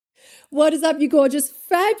What is up, you gorgeous,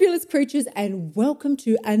 fabulous creatures, and welcome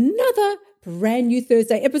to another brand new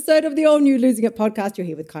Thursday episode of the all-new Losing It podcast. You're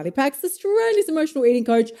here with Kylie Pax, Australia's emotional eating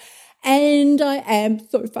coach, and I am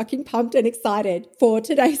so fucking pumped and excited for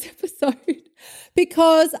today's episode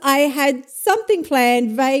because I had something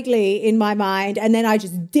planned vaguely in my mind, and then I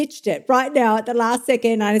just ditched it right now at the last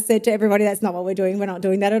second. I said to everybody, that's not what we're doing. We're not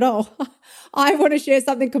doing that at all. I want to share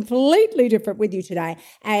something completely different with you today,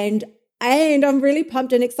 and I'm really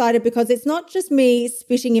pumped and excited because it's not just me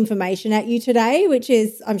spitting information at you today, which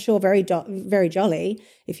is, I'm sure, very jolly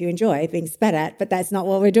if you enjoy being spat at, but that's not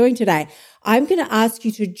what we're doing today. I'm going to ask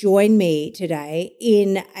you to join me today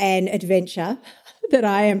in an adventure that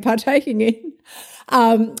I am partaking in.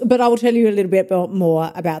 But I will tell you a little bit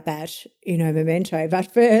more about that, memento.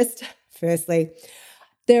 But firstly,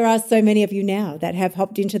 there are so many of you now that have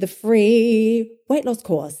hopped into the free weight loss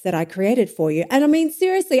course that I created for you. And I mean,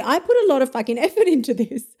 seriously, I put a lot of fucking effort into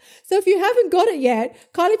this. So if you haven't got it yet,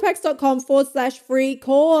 kyliepax.com/free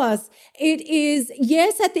course. It is,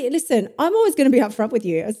 yes, listen, I'm always going to be upfront with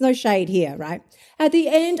you. There's no shade here, right? At the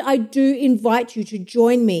end, I do invite you to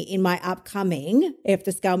join me in my upcoming F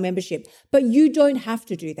the Scale membership, but you don't have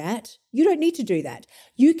to do that. You don't need to do that.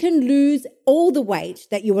 You can lose all the weight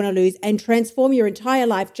that you want to lose and transform your entire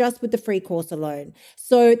life just with the free course alone.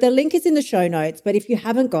 So the link is in the show notes, but if you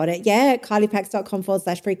haven't got it,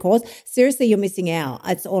 kyliepax.com/free course. Seriously, you're missing out.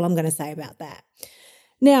 That's all I'm going to say about that.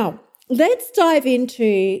 Now, let's dive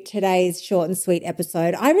into today's short and sweet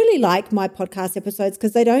episode. I really like my podcast episodes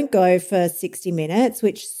because they don't go for 60 minutes,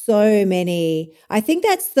 which so many, I think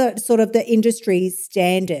that's the sort of the industry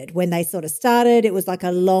standard. When they sort of started, it was like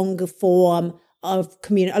a long form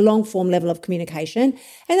level of communication,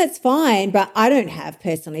 and that's fine, but I don't have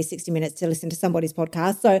personally 60 minutes to listen to somebody's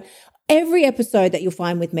podcast. So every episode that you'll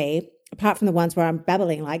find with me, apart from the ones where I'm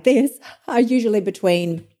babbling like this, are usually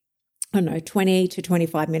between 20 to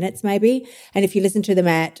 25 minutes maybe. And if you listen to them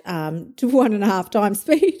at to 1.5 times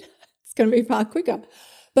speed, it's going to be far quicker.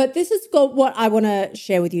 But this is what I want to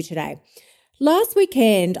share with you today. Last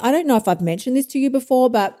weekend, I don't know if I've mentioned this to you before,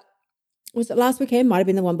 but was it last weekend? Might have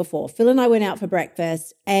been the one before. Phil and I went out for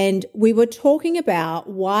breakfast and we were talking about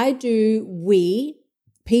why do we,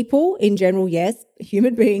 people in general, yes,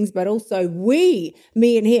 human beings, but also we,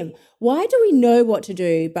 me and him, why do we know what to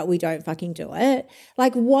do, but we don't fucking do it?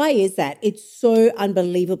 Like, why is that? It's so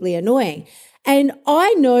unbelievably annoying. And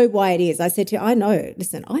I know why it is. I said to him, I know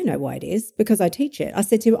why it is because I teach it. I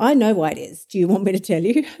said to him, I know why it is. Do you want me to tell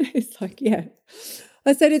you? It's like, yeah.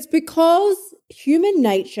 I said, it's because human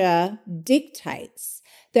nature dictates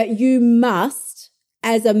that you must,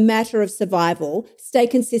 as a matter of survival, stay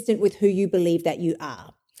consistent with who you believe that you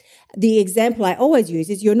are. The example I always use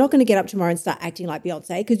is you're not going to get up tomorrow and start acting like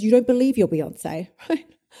Beyonce because you don't believe you're Beyonce, right?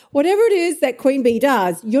 Whatever it is that Queen Bee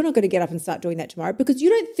does, you're not going to get up and start doing that tomorrow because you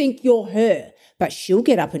don't think you're her, but she'll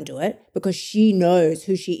get up and do it because she knows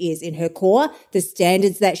who she is in her core, the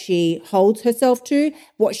standards that she holds herself to,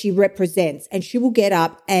 what she represents, and she will get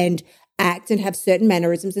up and act and have certain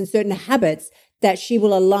mannerisms and certain habits that she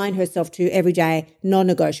will align herself to every day,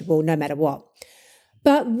 non-negotiable, no matter what.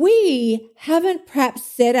 But we haven't perhaps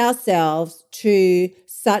set ourselves to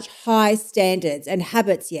such high standards and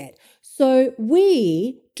habits yet. So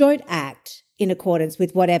we don't act in accordance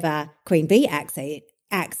with whatever Queen Bee acts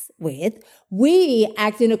with. We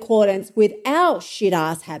act in accordance with our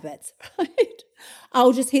shit-ass habits, right?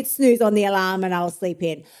 I'll just hit snooze on the alarm and I'll sleep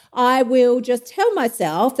in. I will just tell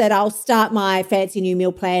myself that I'll start my fancy new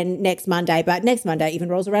meal plan next Monday, but next Monday even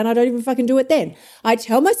rolls around, I don't even fucking do it then. I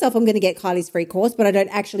tell myself I'm going to get Kylie's free course, but I don't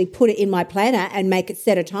actually put it in my planner and make it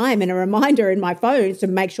set a time and a reminder in my phone to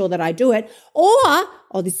make sure that I do it. Or,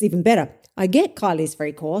 this is even better, I get Kylie's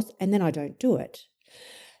free course and then I don't do it.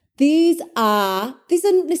 These are,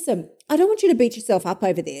 listen, I don't want you to beat yourself up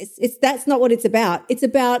over this. That's not what it's about. It's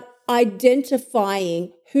about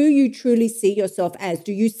identifying who you truly see yourself as.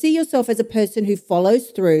 Do you see yourself as a person who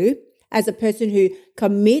follows through, as a person who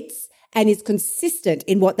commits and is consistent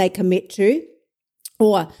in what they commit to?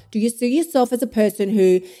 Or do you see yourself as a person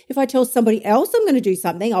who, if I tell somebody else I'm going to do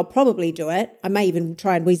something, I'll probably do it. I may even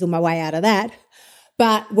try and weasel my way out of that.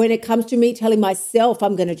 But when it comes to me telling myself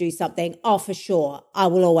I'm going to do something, for sure, I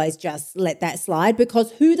will always just let that slide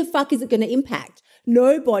because who the fuck is it going to impact?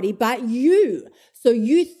 Nobody but you. So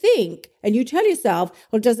you think and you tell yourself,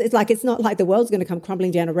 it's not like the world's going to come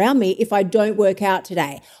crumbling down around me if I don't work out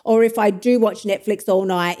today or if I do watch Netflix all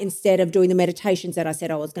night instead of doing the meditations that I said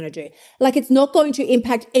I was going to do. Like it's not going to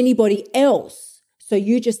impact anybody else. So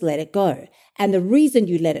you just let it go. And the reason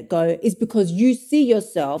you let it go is because you see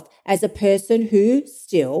yourself as a person who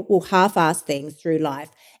still will half-ass things through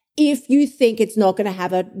life. if you think it's not going to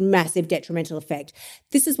have a massive detrimental effect.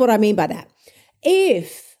 This is what I mean by that.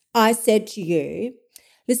 If I said to you,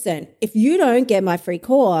 listen, if you don't get my free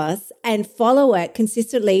course and follow it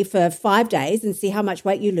consistently for 5 days and see how much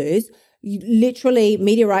weight you lose, literally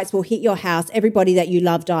meteorites will hit your house, everybody that you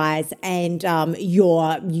love dies, and you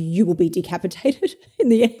will be decapitated in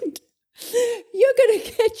the end. You're going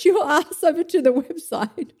to get your ass over to the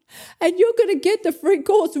website and you're going to get the free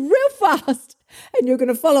course real fast and you're going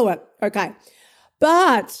to follow it. Okay.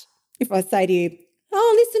 But if I say to you,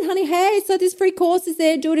 oh, listen, honey, hey, so this free course is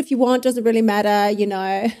there. Do it if you want. Doesn't really matter,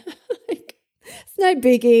 It's no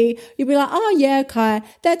biggie. You'll be like, oh, yeah, okay,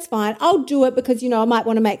 that's fine. I'll do it because, I might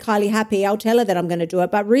want to make Kylie happy. I'll tell her that I'm going to do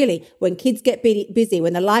it. But really, when kids get busy,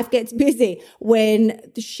 when the life gets busy, when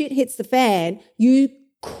the shit hits the fan, you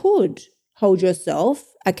could hold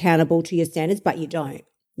yourself accountable to your standards, but you don't.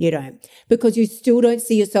 You don't, because you still don't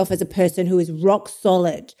see yourself as a person who is rock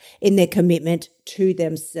solid in their commitment to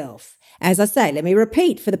themselves. As I say, let me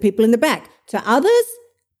repeat for the people in the back. To others,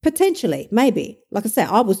 potentially, maybe. Like I say,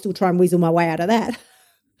 I will still try and weasel my way out of that.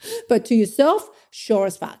 But to yourself, sure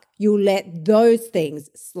as fuck, you'll let those things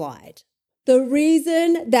slide. The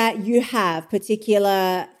reason that you have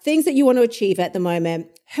particular things that you want to achieve at the moment,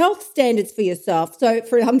 health standards for yourself. So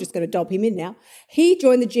I'm just going to dob him in now. He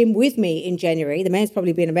joined the gym with me in January. The man's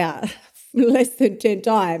probably been about less than 10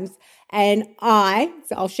 times. And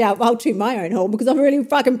I'll toot my own horn because I'm really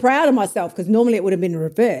fucking proud of myself, because normally it would have been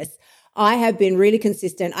reverse. I have been really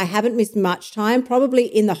consistent. I haven't missed much time, probably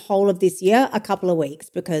in the whole of this year, a couple of weeks,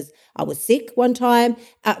 because I was sick one time.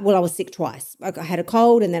 I was sick twice. I had a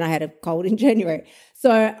cold and then I had a cold in January.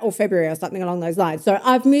 Or February or something along those lines. So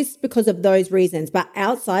I've missed because of those reasons. But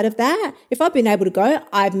outside of that, if I've been able to go,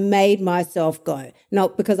 I've made myself go.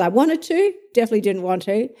 Not because I wanted to, definitely didn't want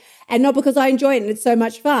to. And not because I enjoy it and it's so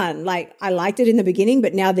much fun. Like, I liked it in the beginning,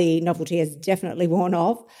 but now the novelty has definitely worn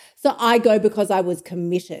off. So I go because I was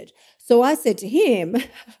committed. So I said to him,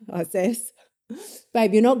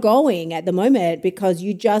 babe, you're not going at the moment because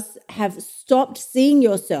you just have stopped seeing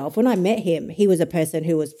yourself. When I met him, he was a person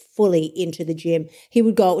who was fully into the gym. He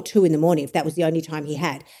would go at 2 a.m. if that was the only time he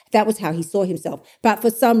had. That was how he saw himself. But for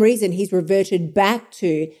some reason, he's reverted back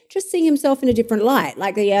to just seeing himself in a different light.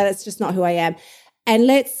 Like, yeah, that's just not who I am. And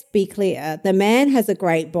let's be clear, the man has a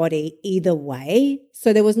great body either way.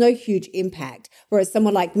 So there was no huge impact. Whereas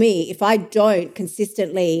someone like me, if I don't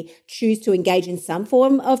consistently choose to engage in some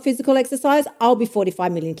form of physical exercise, I'll be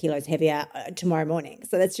 45 million kilos heavier tomorrow morning.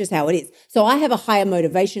 So that's just how it is. So I have a higher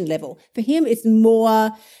motivation level. For him, it's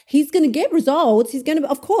more, he's going to get results. He's going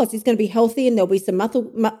to be healthy and there'll be some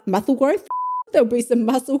muscle growth. There'll be some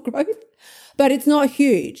muscle growth. But it's not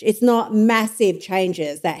huge. It's not massive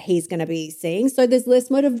changes that he's going to be seeing. So there's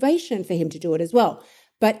less motivation for him to do it as well.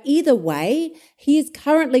 But either way, he is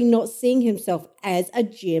currently not seeing himself as a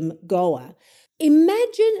gym goer.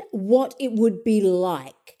 Imagine what it would be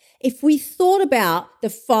like if we thought about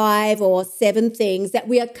the 5 or 7 things that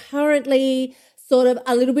we are currently sort of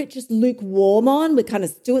a little bit just lukewarm on. We kind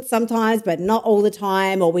of do it sometimes, but not all the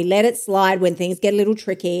time, or we let it slide when things get a little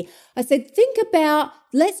tricky. I said, think about,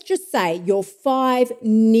 let's just say, your 5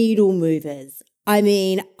 needle movers. I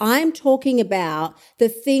mean, I'm talking about the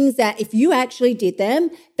things that if you actually did them,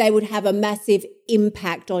 they would have a massive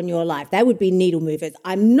impact on your life. They would be needle movers.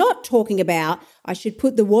 I'm not talking about I should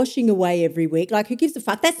put the washing away every week. Like, who gives a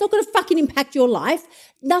fuck? That's not going to fucking impact your life.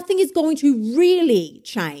 Nothing is going to really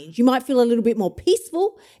change. You might feel a little bit more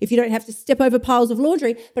peaceful if you don't have to step over piles of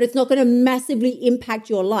laundry, but it's not going to massively impact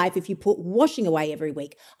your life if you put washing away every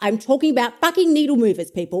week. I'm talking about fucking needle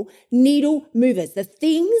movers, people. Needle movers. The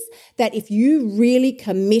things that if you really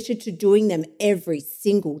committed to doing them every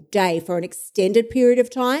single day for an extended period of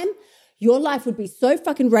time, your life would be so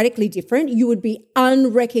fucking radically different. You would be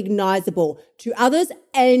unrecognizable to others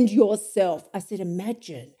and yourself. I said,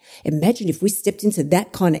 imagine if we stepped into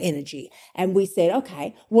that kind of energy and we said,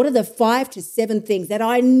 okay, what are the 5 to 7 things that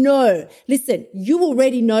I know? Listen, you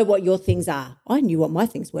already know what your things are. I knew what my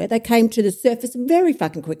things were. They came to the surface very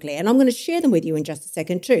fucking quickly, and I'm going to share them with you in just a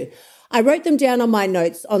second too. I wrote them down on my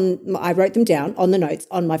notes on the notes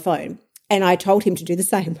on my phone, and I told him to do the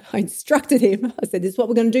same. I instructed him. I said, this is what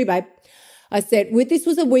we're going to do, babe. I said, this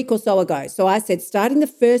was a week or so ago. So I said, starting the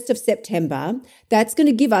 1st of September, that's going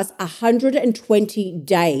to give us 120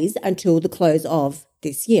 days until the close of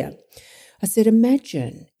this year. I said,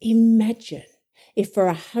 imagine if for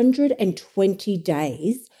 120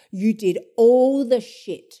 days you did all the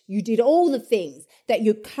shit, you did all the things that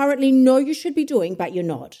you currently know you should be doing, but you're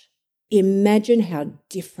not. Imagine how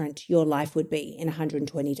different your life would be in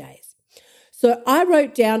 120 days. So I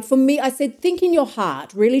wrote down, for me, I said, think in your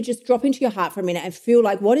heart, really just drop into your heart for a minute and feel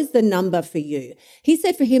like, what is the number for you? He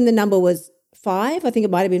said for him, the number was 5. I think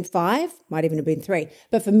it might have been 5, might even have been 3.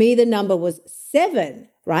 But for me, the number was 7,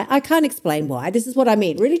 right? I can't explain why. This is what I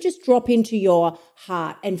mean. Really just drop into your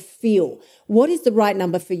heart and feel what is the right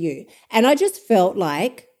number for you. And I just felt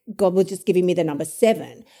like God was just giving me the number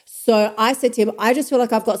 7. So I said to him, I just feel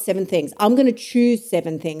like I've got 7 things. I'm going to choose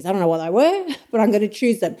 7 things. I don't know what they were, but I'm going to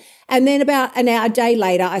choose them. And then about a day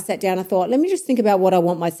later, I sat down and thought, let me just think about what I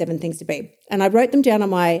want my 7 things to be. And I wrote them down on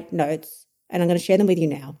my notes, and I'm going to share them with you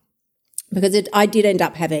now, because I did end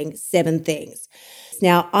up having 7 things.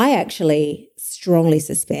 Now, I actually strongly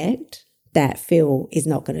suspect that Phil is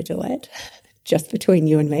not going to do it, just between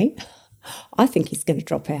you and me. I think he's going to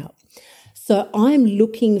drop out. So I'm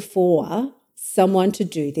looking for someone to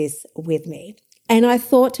do this with me. And I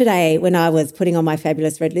thought today, when I was putting on my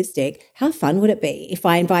fabulous red lipstick, how fun would it be if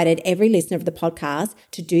I invited every listener of the podcast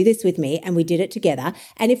to do this with me and we did it together?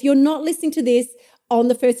 And if you're not listening to this on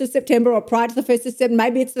the 1st of September or prior to the 1st of September,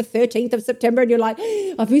 maybe it's the 13th of September and you're like,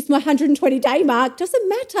 I've missed my 120-day mark. Doesn't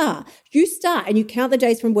matter. You start and you count the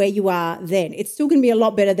days from where you are then. It's still going to be a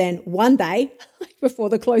lot better than one day before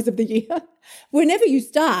the close of the year. Whenever you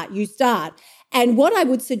start, you start. And what I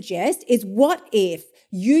would suggest is, what if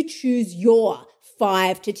you choose your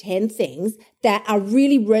 5 to 10 things that are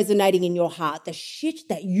really resonating in your heart, the shit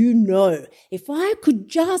that you know, if I could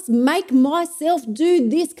just make myself do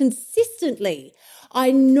this consistently,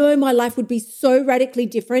 I know my life would be so radically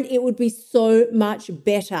different. It would be so much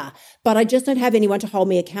better. But I just don't have anyone to hold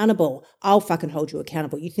me accountable. I'll fucking hold you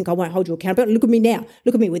accountable. You think I won't hold you accountable? Look at me now.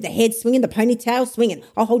 Look at me with the head swinging, the ponytail swinging.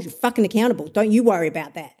 I'll hold you fucking accountable. Don't you worry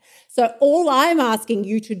about that. So all I'm asking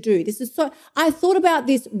you to do, I thought about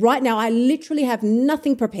this right now. I literally have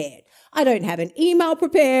nothing prepared. I don't have an email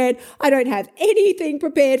prepared. I don't have anything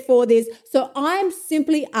prepared for this. So I'm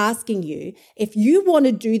simply asking you, if you want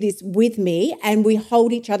to do this with me and we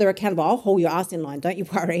hold each other accountable, I'll hold your ass in line, don't you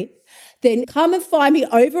worry. Then come and find me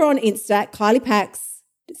over on Insta, Kylie Pax.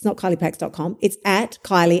 It's not kyliepax.com. It's at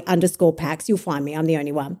Kylie_Pax. You'll find me. I'm the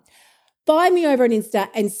only one. Find me over on Insta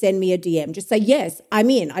and send me a DM. Just say, yes, I'm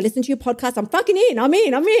in. I listen to your podcast. I'm fucking in. I'm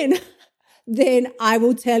in. Then I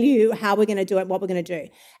will tell you how we're going to do it, what we're going to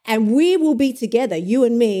do. And we will be together, you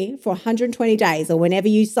and me, for 120 days or whenever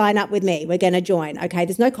you sign up with me. We're going to join. Okay,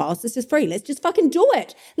 there's no cost. It's just free. Let's just fucking do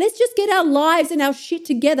it. Let's just get our lives and our shit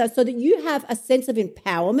together so that you have a sense of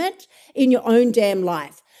empowerment in your own damn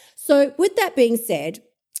life. So with that being said,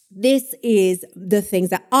 this is the things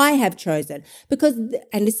that I have chosen because,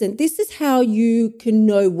 and listen, this is how you can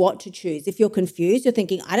know what to choose. If you're confused, you're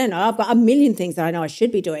thinking, I don't know, I've got a million things that I know I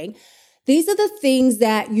should be doing. These are the things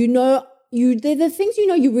that they're the things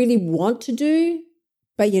you really want to do,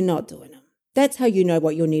 but you're not doing them. That's how you know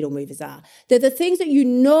what your needle movers are. They're the things that you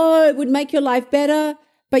know would make your life better,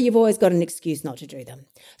 but you've always got an excuse not to do them.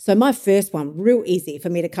 So my first one, real easy for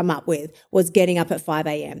me to come up with, was getting up at 5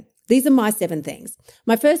 a.m. These are my 7 things.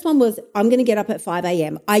 My first one was, I'm going to get up at 5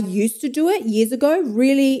 a.m. I used to do it years ago,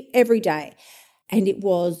 really every day, and it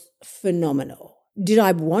was phenomenal. Did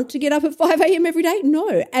I want to get up at 5 a.m. every day?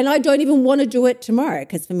 No. And I don't even want to do it tomorrow,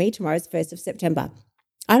 because for me, tomorrow is 1st of September.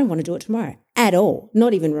 I don't want to do it tomorrow at all,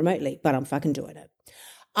 not even remotely, but I'm fucking doing it.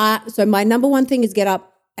 So my number one thing is get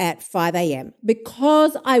up at 5 a.m.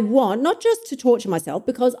 because I want, not just to torture myself,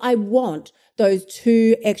 because I want those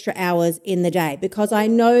 2 extra hours in the day, because I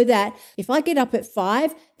know that if I get up at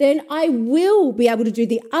 5, then I will be able to do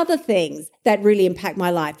the other things that really impact my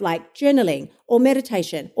life, like journaling or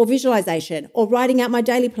meditation or visualization or writing out my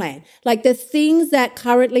daily plan, like the things that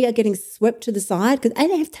currently are getting swept to the side because I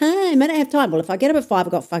don't have time. Well, if I get up at 5,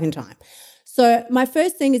 I've got fucking time. So my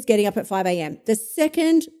first thing is getting up at 5 a.m. The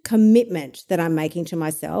second commitment that I'm making to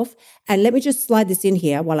myself, and let me just slide this in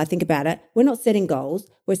here while I think about it. We're not setting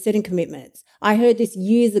goals. We're setting commitments. I heard this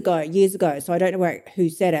years ago, so I don't know who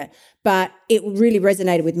said it, but it really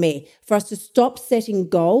resonated with me. For us to stop setting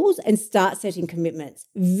goals and start setting commitments.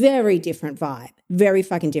 Very different vibe. Very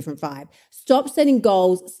fucking different vibe. Stop setting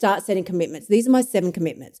goals, start setting commitments. These are my 7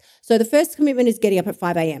 commitments. So the first commitment is getting up at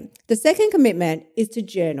 5 a.m. The second commitment is to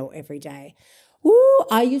journal every day. Ooh,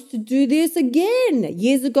 I used to do this again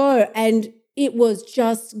years ago, and it was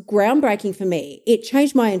just groundbreaking for me. It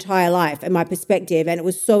changed my entire life and my perspective, and it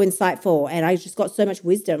was so insightful, and I just got so much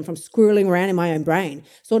wisdom from squirreling around in my own brain,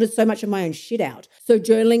 sorted so much of my own shit out. So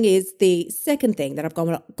journaling is the second thing that I've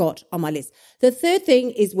got on my list. The third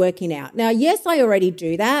thing is working out. Now, yes, I already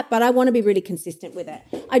do that, but I want to be really consistent with it.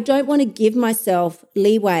 I don't want to give myself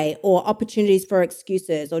leeway or opportunities for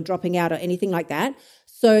excuses or dropping out or anything like that.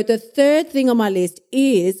 So the third thing on my list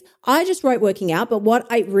is I just wrote working out, but what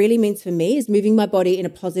it really means for me is moving my body in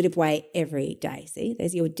a positive way every day. See,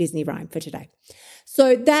 there's your Disney rhyme for today.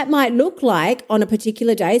 So that might look like on a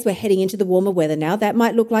particular day, as we're heading into the warmer weather now, that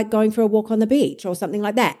might look like going for a walk on the beach or something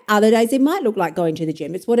like that. Other days it might look like going to the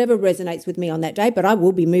gym. It's whatever resonates with me on that day, but I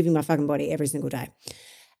will be moving my fucking body every single day.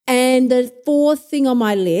 And the fourth thing on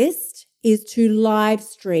my list is to live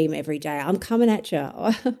stream every day. I'm coming at you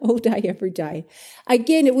all day, every day.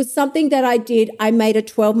 Again, it was something that I did. I made a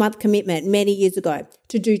 12-month commitment many years ago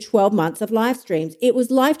to do 12 months of live streams. It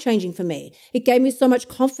was life-changing for me. It gave me so much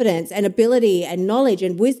confidence and ability and knowledge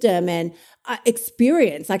and wisdom and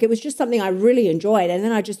experience. Like, it was just something I really enjoyed. And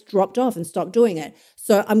then I just dropped off and stopped doing it.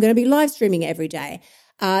 So I'm going to be live streaming every day.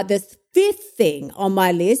 The fifth thing on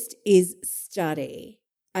my list is study.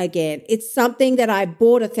 Again, it's something that I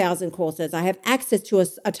bought 1,000 courses. I have access to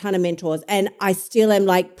a ton of mentors, and I still am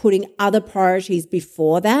like putting other priorities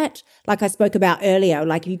before that. Like I spoke about earlier,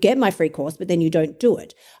 like you get my free course, but then you don't do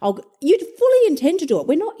it. You fully intend to do it.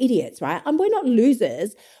 We're not idiots, right? And we're not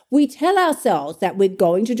losers. We tell ourselves that we're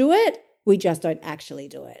going to do it. We just don't actually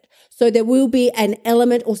do it. So there will be an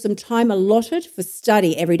element or some time allotted for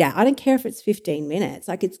study every day. I don't care if it's 15 minutes,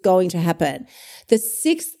 like it's going to happen. The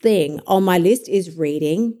sixth thing on my list is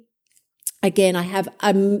reading. Again, I have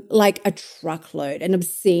like a truckload, an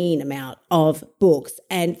obscene amount of books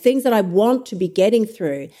and things that I want to be getting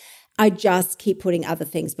through. I just keep putting other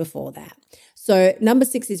things before that. So number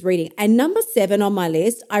 6 is reading. And number 7 on my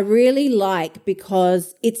list, I really like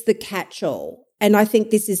because it's the catch-all. And I think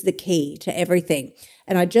this is the key to everything.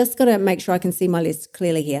 And I just got to make sure I can see my list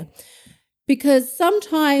clearly here. Because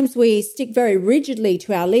sometimes we stick very rigidly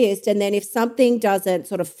to our list, and then if something doesn't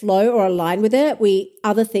sort of flow or align with it,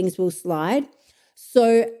 other things will slide.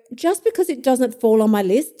 So just because it doesn't fall on my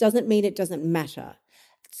list doesn't mean it doesn't matter.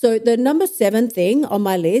 So the number 7 thing on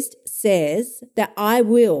my list says that I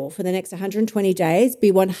will, for the next 120 days,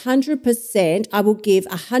 be 100%, I will give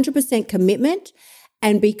 100% commitment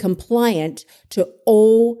and be compliant to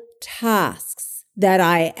all tasks that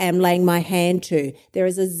I am laying my hand to. There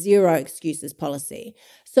is a 0 excuses policy.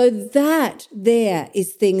 So that there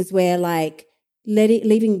is things where like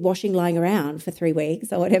leaving washing lying around for 3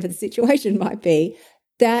 weeks or whatever the situation might be,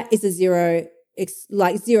 that is a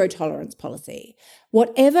 0 tolerance policy.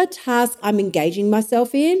 Whatever task I'm engaging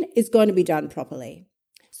myself in is going to be done properly.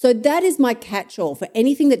 So that is my catch-all for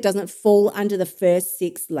anything that doesn't fall under the first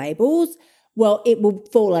 6 labels. Well, it will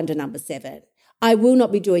fall under number 7. I will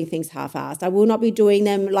not be doing things half-assed. I will not be doing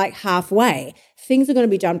them like halfway. Things are going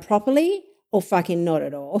to be done properly or fucking not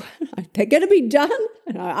at all. They're going to be done.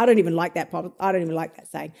 I don't even like that. I don't even like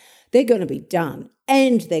that saying. They're going to be done,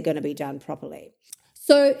 and they're going to be done properly.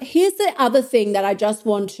 So here's the other thing that I just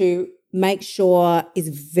want to make sure is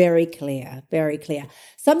very clear, very clear.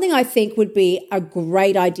 Something I think would be a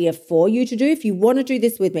great idea for you to do if you want to do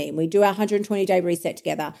this with me and we do our 120-day reset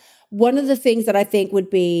together. One of the things that I think would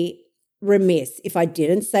be remiss if I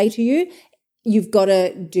didn't say to you, you've got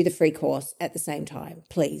to do the free course at the same time,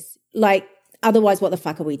 please. Like, otherwise, what the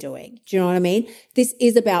fuck are we doing? Do you know what I mean? This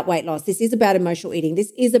is about weight loss. This is about emotional eating.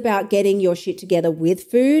 This is about getting your shit together with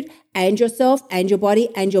food and yourself and your body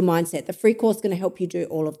and your mindset. The free course is going to help you do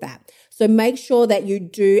all of that. So make sure that you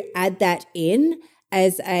do add that in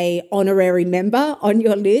as a honorary member on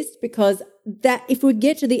your list, because that if we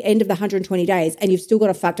get to the end of the 120 days and you've still got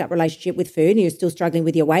a fucked up relationship with food and you're still struggling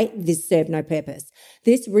with your weight, this served no purpose.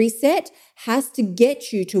 This reset has to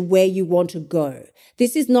get you to where you want to go.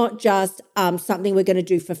 This is not just something we're going to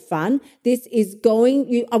do for fun. This is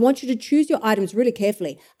I want you to choose your items really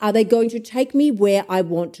carefully. Are they going to take me where I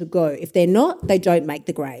want to go? If they're not, they don't make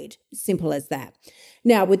the grade. Simple as that.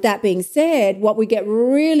 Now, with that being said, what we get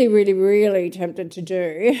really, really, really tempted to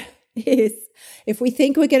do is if we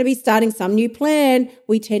think we're going to be starting some new plan,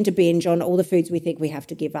 we tend to binge on all the foods we think we have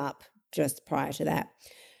to give up just prior to that.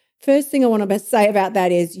 First thing I want to say about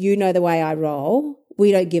that is, you know the way I roll.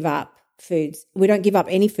 We don't give up foods. We don't give up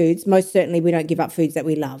any foods. Most certainly we don't give up foods that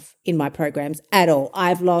we love in my programs at all.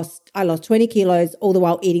 I lost 20 kilos all the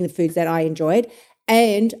while eating the foods that I enjoyed.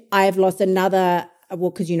 And I've lost another,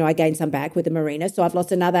 because I gained some back with the Marina. So I've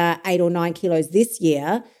lost another 8 or 9 kilos this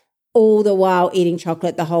year, all the while eating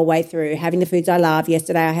chocolate the whole way through, having the foods I love.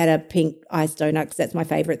 Yesterday I had a pink iced donut because that's my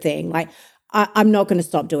favorite thing. Like, I'm not going to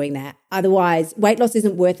stop doing that. Otherwise, weight loss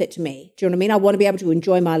isn't worth it to me. Do you know what I mean? I want to be able to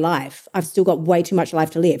enjoy my life. I've still got way too much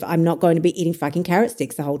life to live. I'm not going to be eating fucking carrot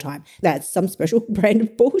sticks the whole time. That's some special brand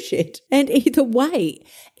of bullshit. And either way,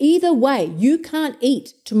 you can't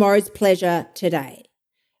eat tomorrow's pleasure today.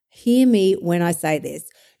 Hear me when I say this.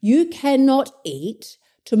 You cannot eat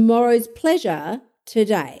tomorrow's pleasure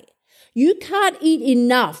today. You can't eat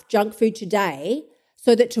enough junk food today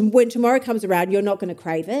so that when tomorrow comes around, you're not going to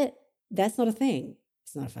crave it. That's not a thing.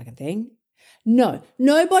 It's not a fucking thing. No,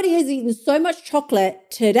 nobody has eaten so much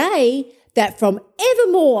chocolate today that from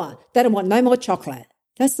evermore they don't want no more chocolate.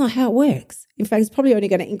 That's not how it works. In fact, it's probably only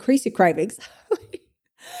going to increase your cravings.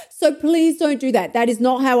 So please don't do that. That is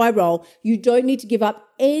not how I roll. You don't need to give up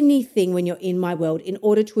anything when you're in my world in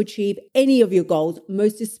order to achieve any of your goals,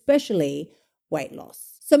 most especially weight loss.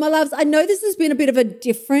 So my loves, I know this has been a bit of a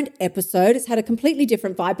different episode. It's had a completely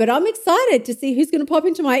different vibe, but I'm excited to see who's going to pop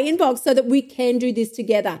into my inbox so that we can do this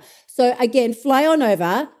together. So again, fly on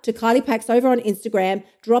over to Kylie Pax over on Instagram,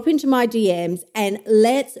 drop into my DMs, and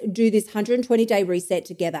let's do this 120-day reset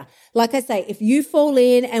together. Like I say, if you fall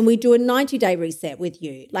in and we do a 90-day reset with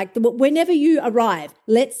you, like whenever you arrive,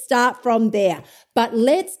 let's start from there. But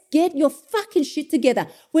let's get your fucking shit together.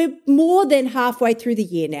 We're more than halfway through the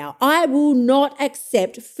year now. I will not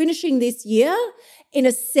accept finishing this year in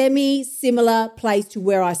a semi-similar place to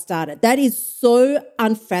where I started. That is so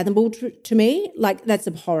unfathomable to me. Like, that's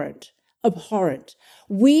abhorrent. Abhorrent.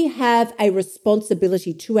 We have a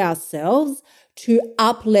responsibility to ourselves to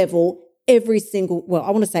up-level every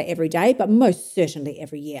day, but most certainly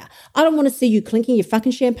every year. I don't want to see you clinking your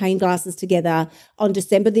fucking champagne glasses together on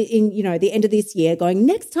December, the end of this year, going,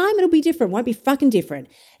 next time it'll be different. Won't be fucking different.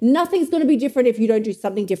 Nothing's going to be different if you don't do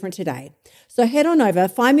something different today. So head on over,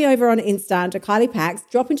 find me over on Insta under Kylie Pax,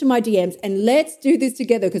 drop into my DMs, and let's do this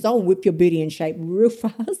together because I'll whip your booty in shape real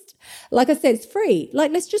fast. Like I said, it's free.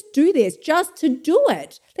 Like, let's just do this just to do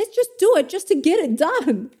it. Let's just do it just to get it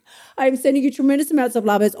done. I'm sending you tremendous amounts of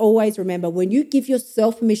love. As always, remember, when you give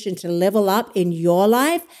yourself permission to level up in your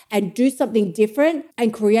life and do something different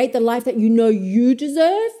and create the life that you know you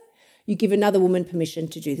deserve, you give another woman permission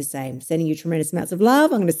to do the same. Sending you tremendous amounts of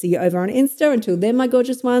love. I'm going to see you over on Insta. Until then, my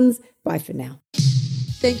gorgeous ones, bye for now.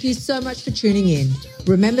 Thank you so much for tuning in.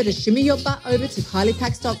 Remember to shimmy your butt over to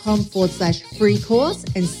kyliepax.com/free course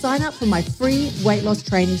and sign up for my free weight loss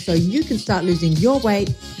training so you can start losing your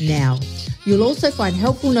weight now. You'll also find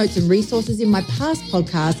helpful notes and resources in my past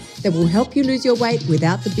podcasts that will help you lose your weight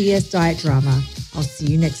without the BS diet drama. I'll see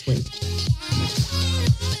you next week.